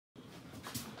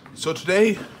So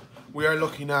today we are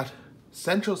looking at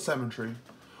central symmetry,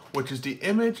 which is the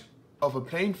image of a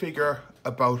plane figure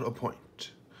about a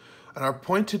point. And our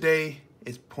point today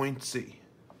is point C.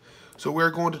 So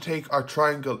we're going to take our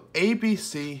triangle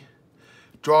ABC,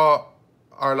 draw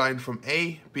our line from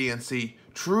A, B and C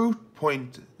through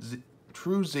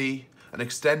Z and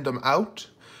extend them out.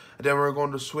 And then we're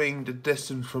going to swing the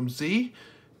distance from Z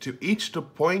to each of the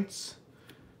points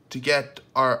to get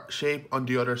our shape on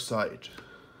the other side.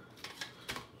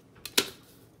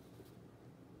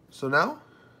 So now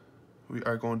we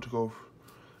are going to go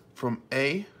from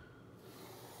A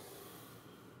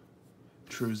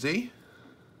through Z,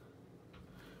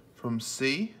 from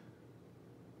C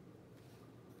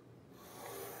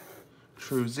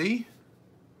through Z,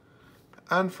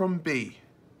 and from B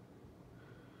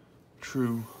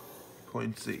through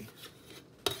point C.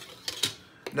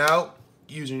 Now,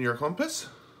 using your compass,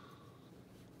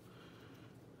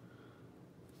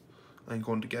 I'm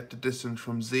going to get the distance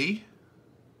from Z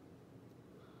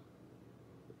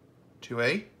to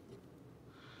A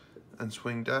and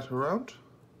swing that around.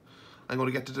 I'm going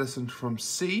to get the distance from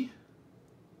C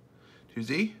to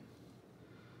Z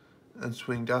and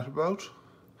swing that about.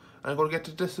 I'm going to get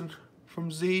the distance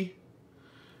from Z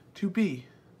to B.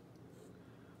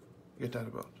 Get that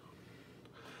about.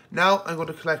 Now I'm going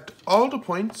to collect all the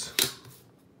points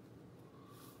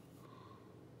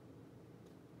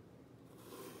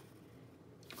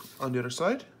on the other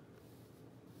side.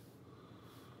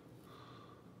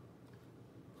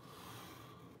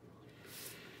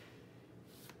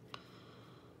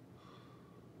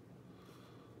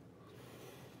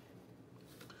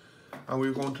 And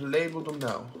we're going to label them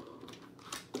now.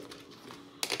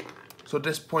 So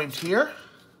this point here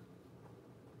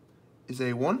is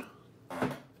A1.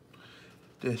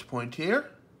 This point here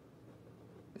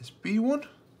is B1.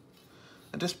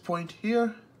 And this point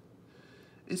here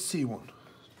is C1.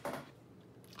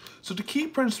 So the key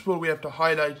principle we have to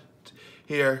highlight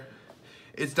here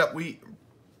is that we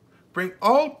bring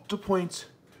all the points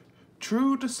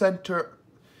through the center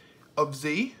of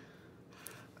Z,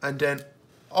 and then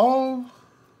all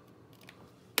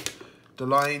the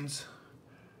lines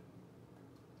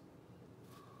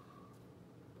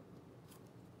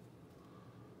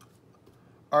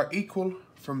are equal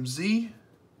from Z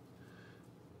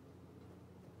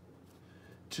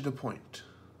to the point.